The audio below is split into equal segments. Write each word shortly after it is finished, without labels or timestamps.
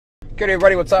Good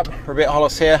everybody, what's up? Robett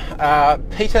Hollis here.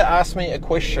 Peter asked me a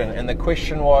question, and the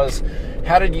question was,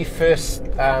 how did you first,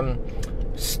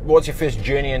 what's your first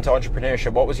journey into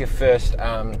entrepreneurship? What was your first,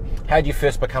 how did you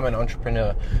first become an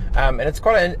entrepreneur? And it's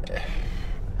quite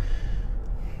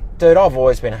dude, I've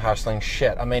always been hustling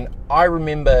shit. I mean, I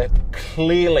remember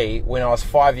clearly when I was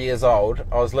 5 years old,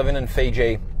 I was living in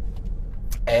Fiji,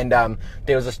 and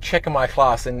there was this chick in my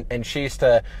class, and she used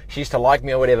to like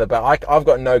me or whatever, but I've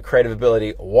got no creative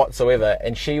ability whatsoever,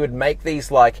 and she would make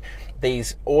these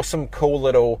awesome cool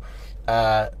little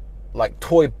like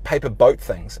toy paper boat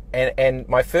things, and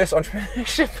my first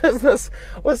entrepreneurship business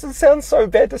was, it sounds so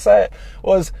bad to say it,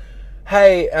 was,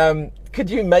 hey, could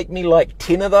you make me like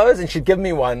 10 of those? And she'd give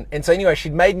me one, and so anyway,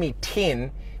 she'd made me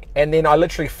 10. And then I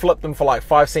literally flipped them for like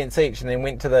 5 cents each, and then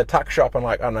went to the tuck shop and,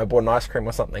 like, I don't know, bought an ice cream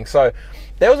or something. So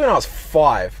that was when I was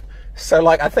 5. So,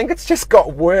 like, I think it's just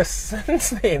got worse since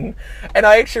then. And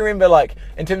I actually remember, like,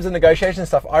 in terms of negotiation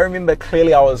stuff, I remember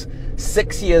clearly I was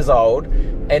 6 years old,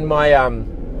 and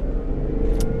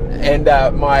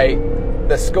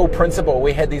the school principal,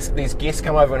 we had these guests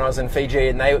come over when I was in Fiji,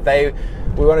 and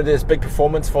we wanted to do this big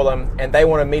performance for them, and they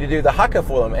wanted me to do the haka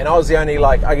for them, and I was the only,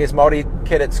 like, I guess, Maori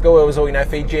kid at school. It was all, you know,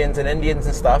 Fijians and Indians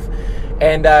and stuff,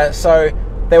 and so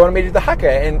they wanted me to do the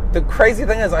haka. And the crazy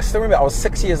thing is, I still remember I was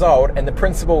 6 years old, and the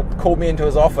principal called me into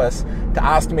his office to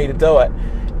ask me to do it,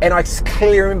 and I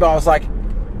clearly remember I was like,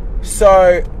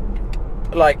 so,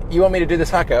 like, you want me to do this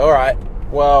haka? All right,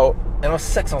 well. And I was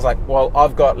 6, and I was like, well,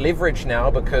 I've got leverage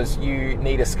now because you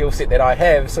need a skill set that I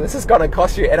have, so this is going to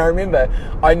cost you. And I remember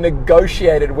I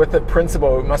negotiated with the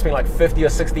principal, it must have been like 50 or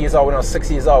 60 years old when I was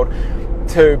 6 years old,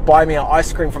 to buy me an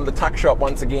ice cream from the tuck shop,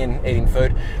 once again, eating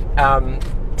food,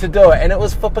 to do it. And it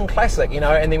was flipping classic, you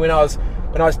know. And then when I was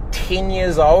 10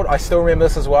 years old, I still remember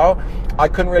this as well, I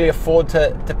couldn't really afford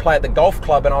to play at the golf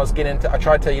club, and I was trying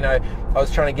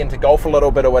to get into golf a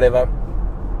little bit or whatever.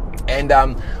 And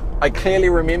I clearly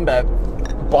remember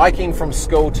biking from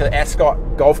school to Ascot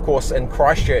golf course in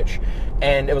Christchurch,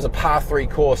 and it was a par 3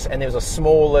 course, and there was a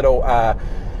small little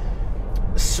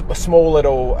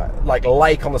like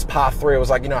lake on this par 3. It was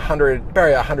like, you know,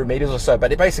 100 meters or so,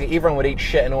 but basically everyone would eat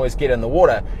shit and always get in the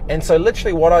water. And so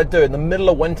literally what I'd do in the middle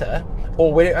of winter,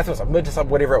 or I think it was like mid to summer,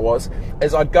 whatever it was,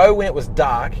 is I'd go when it was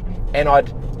dark, and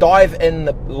I'd dive in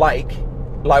the lake,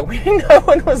 like when no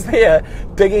one was there,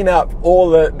 digging up all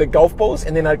the golf balls,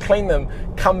 and then I'd clean them,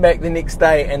 come back the next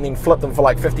day, and then flip them for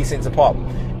like 50 cents a pop,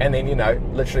 and then, you know,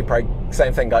 literally probably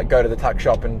same thing, like go to the tuck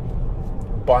shop and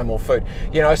buy more food,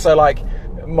 you know. So like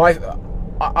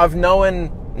I've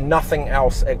known nothing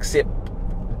else except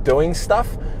doing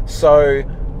stuff. So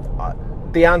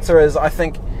the answer is, I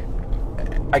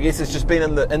guess it's just been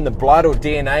in the blood or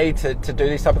DNA to do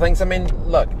these type of things. I mean,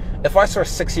 look, if I saw a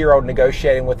 6-year-old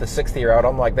negotiating with a 60-year-old,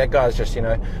 I'm like, that guy's just, you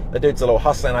know, the dude's a little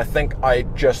hustler. And I think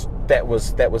that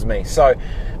was me. So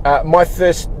my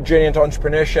first journey into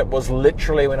entrepreneurship was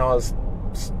literally when I was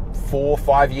 4 or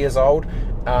 5 years old.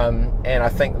 And I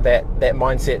think that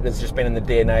mindset has just been in the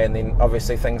DNA, and then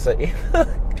obviously things are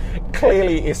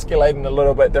clearly escalating a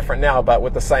little bit different now, but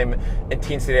with the same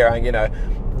intensity around, you know,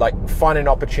 like finding an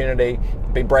opportunity,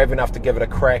 being brave enough to give it a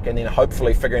crack, and then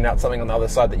hopefully figuring out something on the other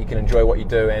side that you can enjoy what you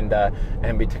do and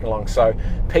be ticking along. So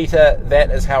Peter,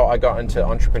 that is how I got into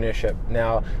entrepreneurship.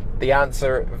 Now the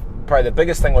answer, probably the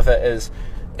biggest thing with it, is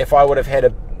if I would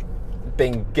have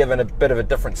been given a bit of a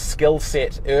different skill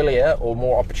set earlier, or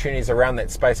more opportunities around that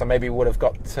space, I maybe would have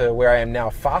got to where I am now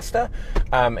faster.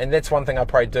 And that's one thing I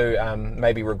probably do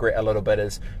maybe regret a little bit,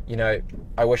 is, you know,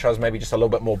 I wish I was maybe just a little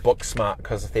bit more book smart,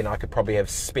 because then I could probably have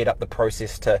sped up the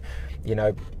process to, you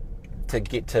know, to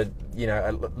get to, you know,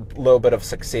 a little bit of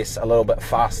success a little bit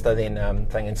faster than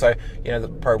thing. And so, you know, the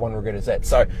probably one regret is that.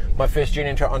 So my first journey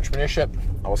into entrepreneurship,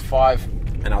 I was 5,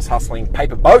 and I was hustling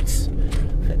paper boats.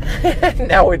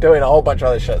 Now we're doing a whole bunch of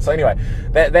other shit. So anyway,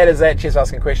 that is that. Cheers for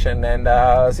asking a question,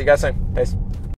 and see you guys soon. Peace.